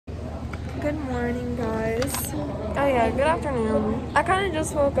Good morning, guys. Oh yeah, good afternoon. I kind of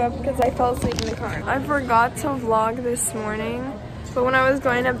just woke up because I fell asleep in the car. I forgot to vlog this morning, but when I was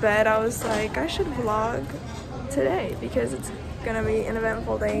going to bed, I was like, I should vlog today because it's gonna be an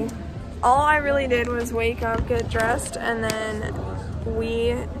eventful day. All I really did was wake up, get dressed, and then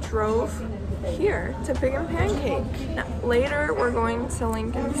we drove here to Pig and Pancake. Now, later, we're going to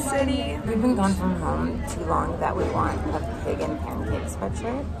Lincoln City. We've been gone from home too long that we want a Pig and Pancake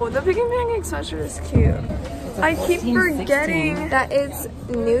sweatshirt. Oh, the Pig and Pancake sweatshirt is cute. I keep forgetting that it's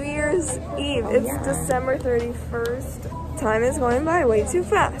New Year's Eve. It's December 31st. Time is going by way too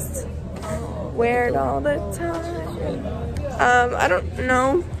fast. Where'd all the time? I don't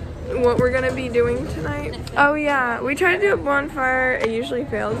know what we're gonna be doing tonight. Oh yeah, we try to do a bonfire. It usually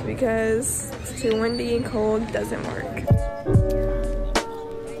fails because it's too windy, cold, doesn't work.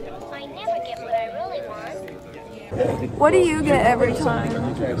 I never get what I really want. What do you get every time? I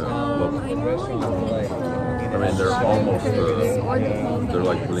mean, they're almost, they're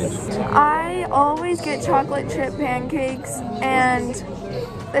like bleach. I always get chocolate chip pancakes, and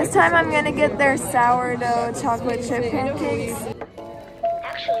this time I'm gonna get their sourdough chocolate chip pancakes.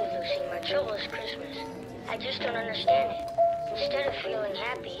 Actually, Lucy, my trouble is Christmas. I just don't understand it. Instead of feeling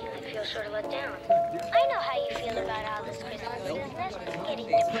happy, I feel sort of let down. I know how you feel about all this Christmas business, getting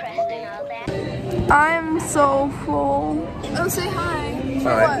depressed and all that. I'm so full. Oh, say hi.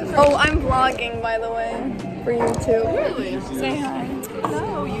 Hi. What? Oh, I'm vlogging, by the way, for YouTube. Really? Say hi.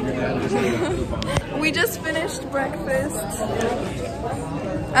 No, you didn't. We just finished breakfast.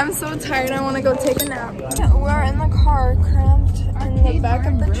 I'm so tired, I want to go take a nap. We're in the car, cramped in the back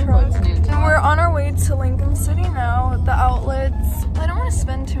of the truck. And we're on our way to Lincoln City now, the outlets. I don't want to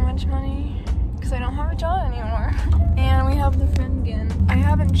spend too much money because I don't have a job anymore. And we have the Finnegan. I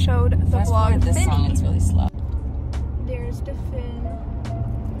haven't showed the vlog of this song, it's really slow. There's the Finn.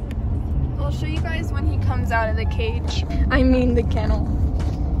 I'll show you guys when he comes out of the cage. I mean the kennel.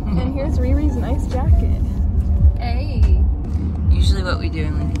 And here's Riri's nice jacket. Hey. Usually what we do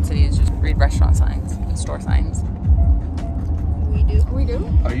in Lincoln City is just read restaurant signs and store signs. We do. We do?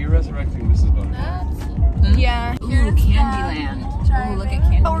 Are you resurrecting Mrs. Buttercup? Yeah. Ooh, Here's Candyland. Dad Ooh, look at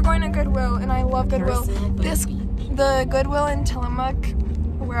Candyland. Oh, we're going to Goodwill, and I love Goodwill. The Goodwill in Tillamook,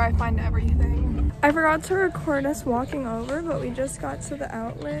 where I find everything. I forgot to record us walking over, but we just got to the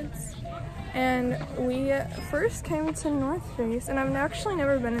outlets. And we first came to North Face, and I've actually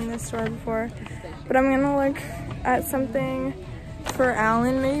never been in this store before. But I'm gonna look at something for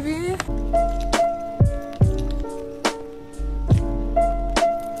Alan, maybe.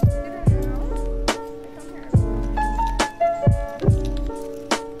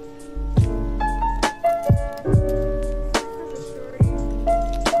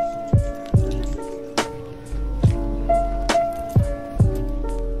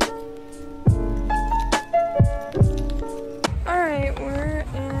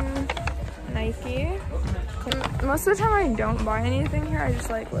 Most of the time I don't buy anything here, I just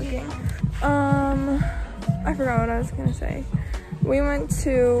like looking. I forgot what I was gonna say. We went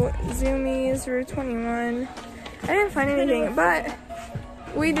to Zumiez, Rue 21. I didn't find anything, but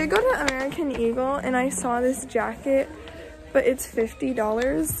we did go to American Eagle and I saw this jacket, but it's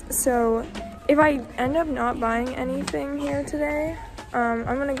 $50. So if I end up not buying anything here today, I'm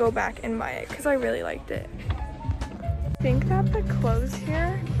gonna go back and buy it because I really liked it. I think that the clothes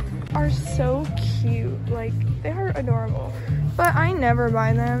here are so cute. Like, they are adorable, but I never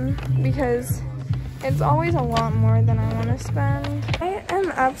buy them because it's always a lot more than I want to spend. I am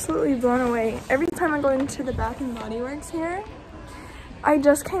absolutely blown away every time I go into the Bath and Body Works here. I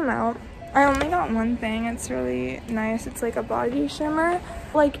just came out. I only got one thing. It's really nice. It's like a body shimmer.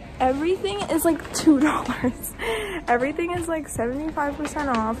 Like, everything is like $2. Everything is like 75%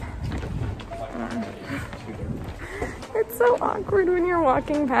 off. It's so awkward when you're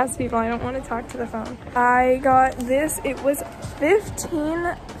walking past people. I don't want to talk to the phone. I got this. It was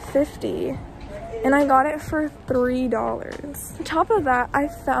 $15.50 and I got it for $3. On top of that, I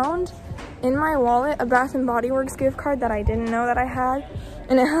found in my wallet a Bath and Body Works gift card that I didn't know that I had,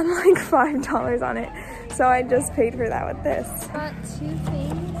 and it had like $5 on it. So I just paid for that with this. Got two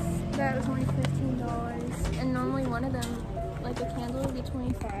things that was only $15, and normally one of them, like a candle, would be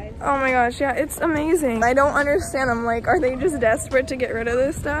 $25. Oh my gosh, yeah, it's amazing. I don't understand. I'm like, are they just desperate to get rid of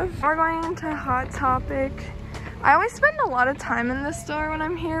this stuff? We're going to Hot Topic. I always spend a lot of time in this store when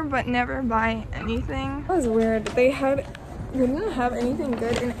I'm here, but never buy anything. That was weird. They didn't have anything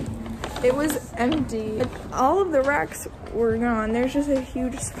good, and it was empty. Like, all of the racks were gone. There's just a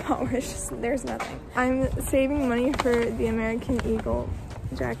huge spot where it's just, there's nothing. I'm saving money for the American Eagle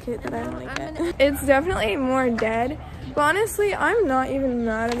jacket that I want to get. It's definitely more dead, But honestly, I'm not even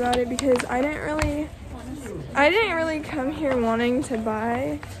mad about it because I didn't really come here wanting to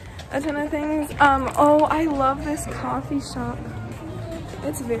buy a ton of things. Oh, I love this coffee shop.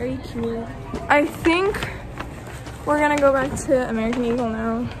 It's very cute. I think we're gonna go back to American Eagle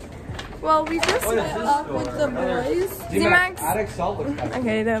now. Well, we just met up with the boys. D-Max,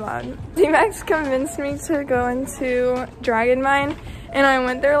 okay, they're loud. D-Max convinced me to go into Dragon Mine, and I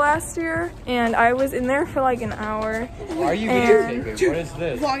went there last year, and I was in there for like an hour. Are you videotaping? What is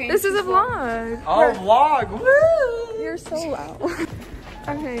this? This is a vlog. Oh, vlog! Woo! You're so loud.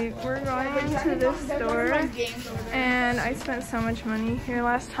 Okay, we're going into this store, and I spent so much money here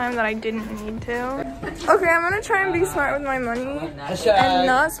last time that I didn't need to. Okay, I'm gonna try and be smart with my money and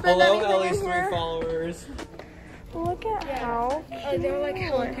not spend anything in here. Followers. Look at how cute. They were like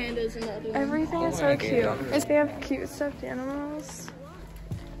Hello Pandas and the other one. Everything is so cute. They have cute stuffed animals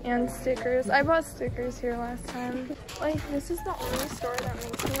and stickers. I bought stickers here last time. Like, this is the only store that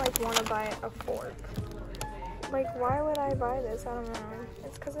makes me like want to buy a fork. Like, why would I buy this? I don't know.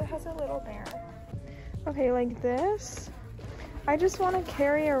 It's because it has a little bear. Okay, like this, I just want to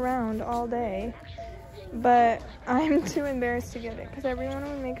carry around all day. But I'm too embarrassed to get it because everyone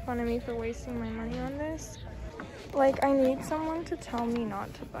would make fun of me for wasting my money on this. Like, I need someone to tell me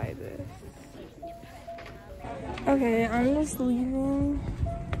not to buy this. Okay, I'm just leaving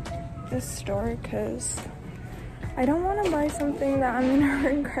this store because I don't want to buy something that I'm gonna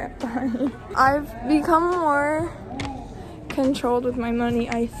regret buying. I've become more controlled with my money,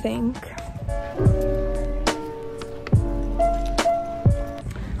 I think.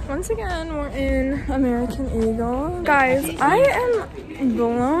 Once again, we're in American Eagle. Guys, I am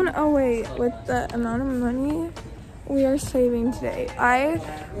blown away with the amount of money we are saving today. I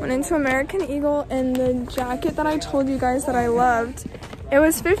went into American Eagle and the jacket that I told you guys that I loved, it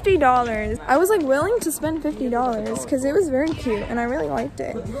was $50. I was like willing to spend $50 because it was very cute and I really liked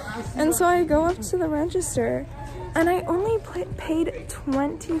it. And so I go up to the register and I only paid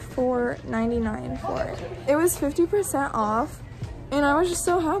 $24.99 for it. It was 50% off and I was just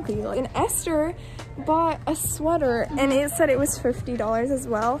so happy. And Esther bought a sweater and it said it was $50 as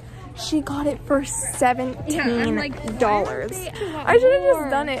well. She got it for $17. I should have just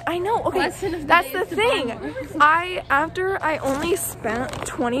done it. I know. Okay, that's the thing. After I only spent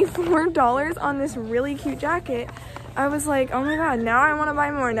 $24 on this really cute jacket, I was like, oh my god, now I want to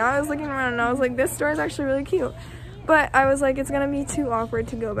buy more. Now I was looking around and I was like, this store is actually really cute. But I was like, it's gonna be too awkward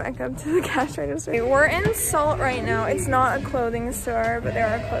to go back up to the cash register. We're in Salt right now. It's not a clothing store, but there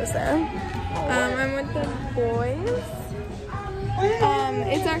are clothes there. I'm with the boys.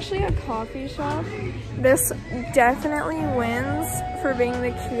 It's actually a coffee shop. This definitely wins for being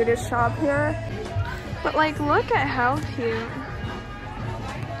the cutest shop here. But like, look at how cute.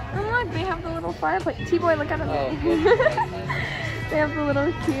 And look, they have the little fireplace. T-Boy, look at it. They have the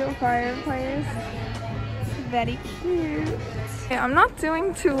little cute fireplace. Very cute. Okay, I'm not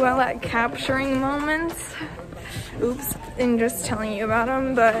doing too well at capturing moments. Oops, and just telling you about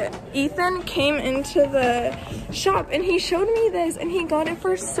them, but Ethan came into the shop and he showed me this and he got it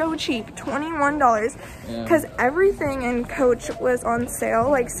for so cheap, $21, because everything in Coach was on sale,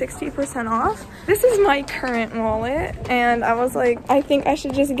 like 60% off. This is my current wallet and I was like, I think I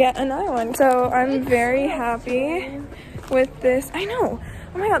should just get another one. So I'm very happy with this. I know.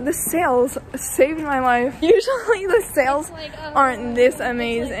 Oh my god, the sales saved my life. Usually the sales aren't this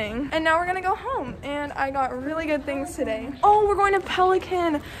amazing. And now we're gonna go home and I got really good things today. Oh, we're going to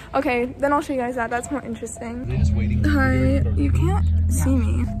Pelican. Okay, then I'll show you guys that. That's more interesting. Hi, you can't see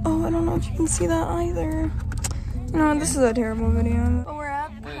me. Oh, I don't know if you can see that either. No, this is a terrible video. We're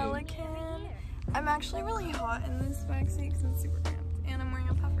at Pelican. I'm actually really hot in this backseat because it's super cramped and I'm wearing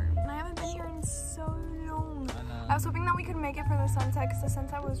a puffer. And I haven't been here in so long. I was hoping that we could make it for the sunset because the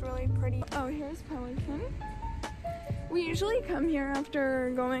sunset was really pretty. Oh, here's Pelican. We usually come here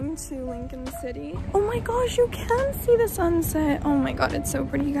after going to Lincoln City. Oh my gosh, you can see the sunset. Oh my god, it's so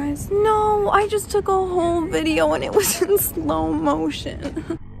pretty, guys. No, I just took a whole video and it was in slow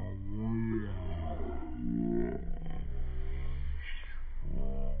motion.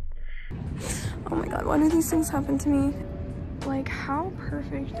 Oh my god, why do these things happen to me? Like, how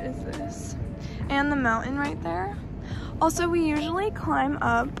perfect is this? And the mountain right there. Also, we usually climb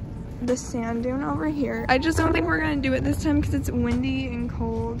up the sand dune over here. I just don't think we're gonna do it this time because it's windy and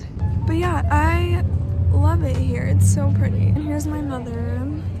cold. But yeah, I love it here. It's so pretty. And here's my mother.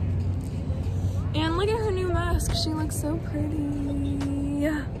 And look at her new mask. She looks so pretty.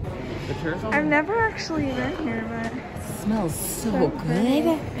 I've never actually been here, but It smells so good.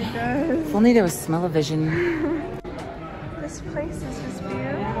 it does. If only there was smell-o-vision. This place is just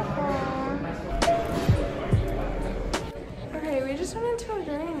beautiful. just went into a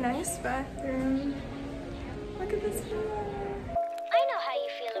very nice bathroom. Look at this view. I know how you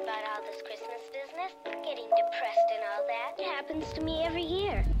feel about all this Christmas business, getting depressed and all that. It happens to me every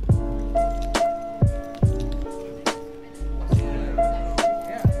year.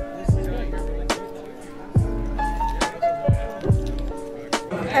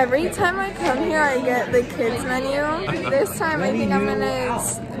 Every time I come here, I get the kids menu. This time, I think I'm gonna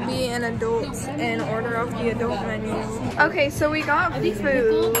be an adult and order off the adult menu. Okay, so we got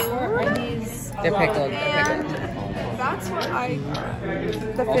food. They're pickled. That's what I got.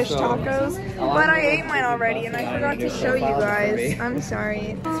 The fish tacos. But I ate mine already and I forgot to show you guys. I'm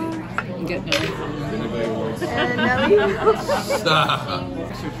sorry. And now we Stop.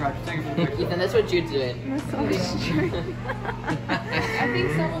 Ethan, that's what you're doing. Is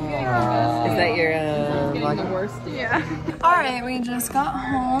that your worst? Yeah. Alright, we just got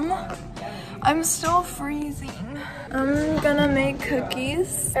home. I'm still freezing. I'm gonna make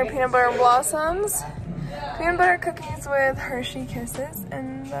cookies. They're peanut butter blossoms. Peanut butter cookies with Hershey Kisses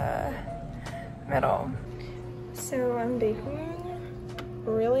in the middle. So I'm baking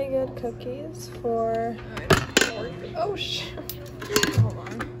really good cookies for... Oh shoot. Hold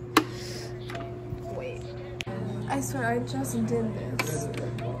on. Wait. I swear I just did this.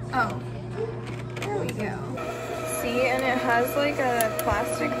 Oh. There we go. See, and it has like a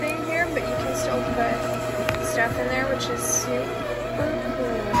plastic thing here, but you can still put stuff in there, which is super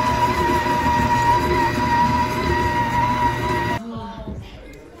cool.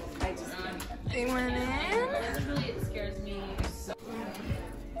 They went in.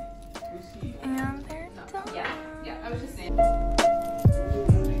 And they're done. Yeah, I was just saying.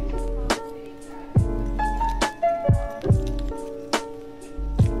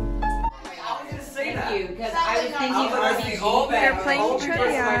 They're playing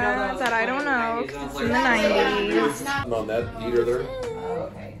trivia that I don't know because it's in the 90s. On that heater there.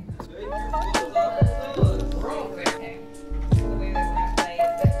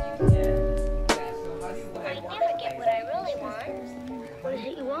 I never get what I really want. What is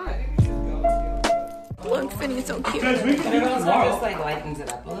it you want? Look, Finny's so cute. Just like lightens it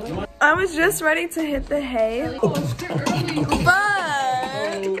up a little. I was just ready to hit the hay, but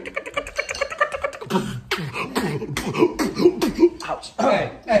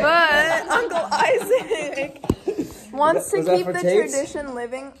Uncle Isaac wants to keep the tradition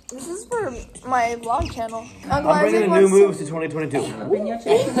living. This is for my vlog channel. Uncle I'm bringing Isaac a new wants moves to 2022.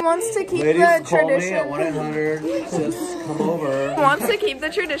 he wants to keep Ladies, the call me at tradition. 1-800. Sis, come over. Wants to keep the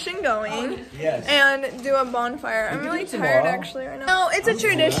tradition going and do a bonfire. I'm really tired actually right now. No, it's a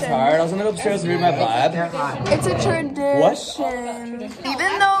tradition. Tired. I was gonna go upstairs and read my vibe. It's a tradition.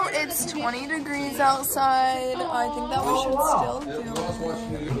 Even though it's 20 degrees outside, I think that we should still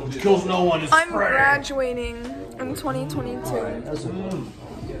do it. Kills no one. I'm graduating in 2022.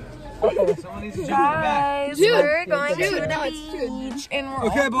 Guys, we're going to the beach and we're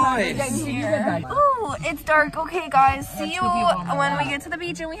Okay, boys. here. Oh, it's dark. Okay, guys, see you when we get to the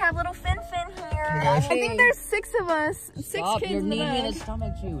beach and we have little Fin here. I think there's 6 of us, 6 kids in the bed.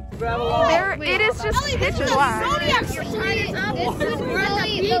 There, it is just pitch black.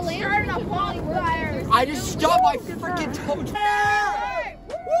 I just stopped my freaking toe.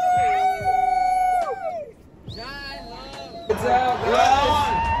 It's out.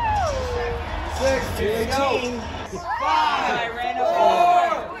 16, 5, 4,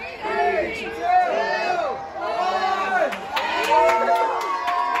 3, 2, 1.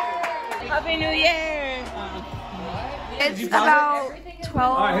 Happy New Year! It's about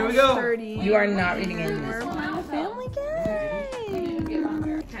 12:30. You are not reading it. We're playing a family game.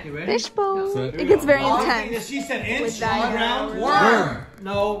 Fishbowl. It gets very intense. She said inch With that round worm.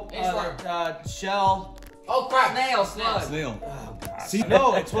 No, shell. Oh crap! Snail. See,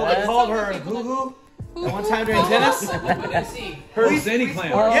 no, it's what we called her hoo-hoo. One time during tennis. Her Zenny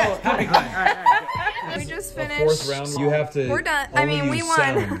clam. Yes, happy clam. All right. We just finished. Fourth round, you have to. We're done. I mean, we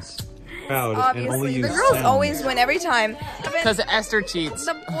won. Obviously, the girls always win every time. Because Esther cheats.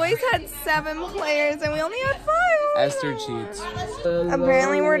 The boys had 7 players and we only had 5. Esther cheats.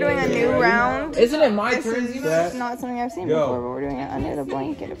 Apparently, we're doing a new round. Isn't it my turn? This is not something I've seen before, but we're doing it under the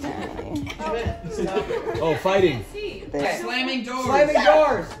blanket apparently. Oh, fighting. Slamming doors. Slamming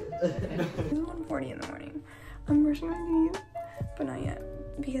doors. It's 1:40 in the morning. I'm brushing my teeth, but not yet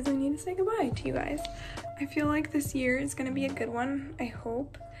because I need to say goodbye to you guys. I feel like this year is gonna be a good one. I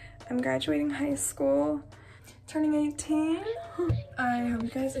hope. I'm graduating high school, turning 18. I hope you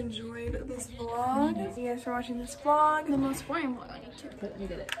guys enjoyed this vlog. Thank you guys for watching this vlog. The most boring vlog on YouTube, but you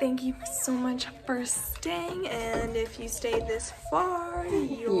did it. Thank you so much for staying, and if you stayed this far,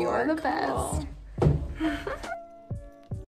 you're the best. cool.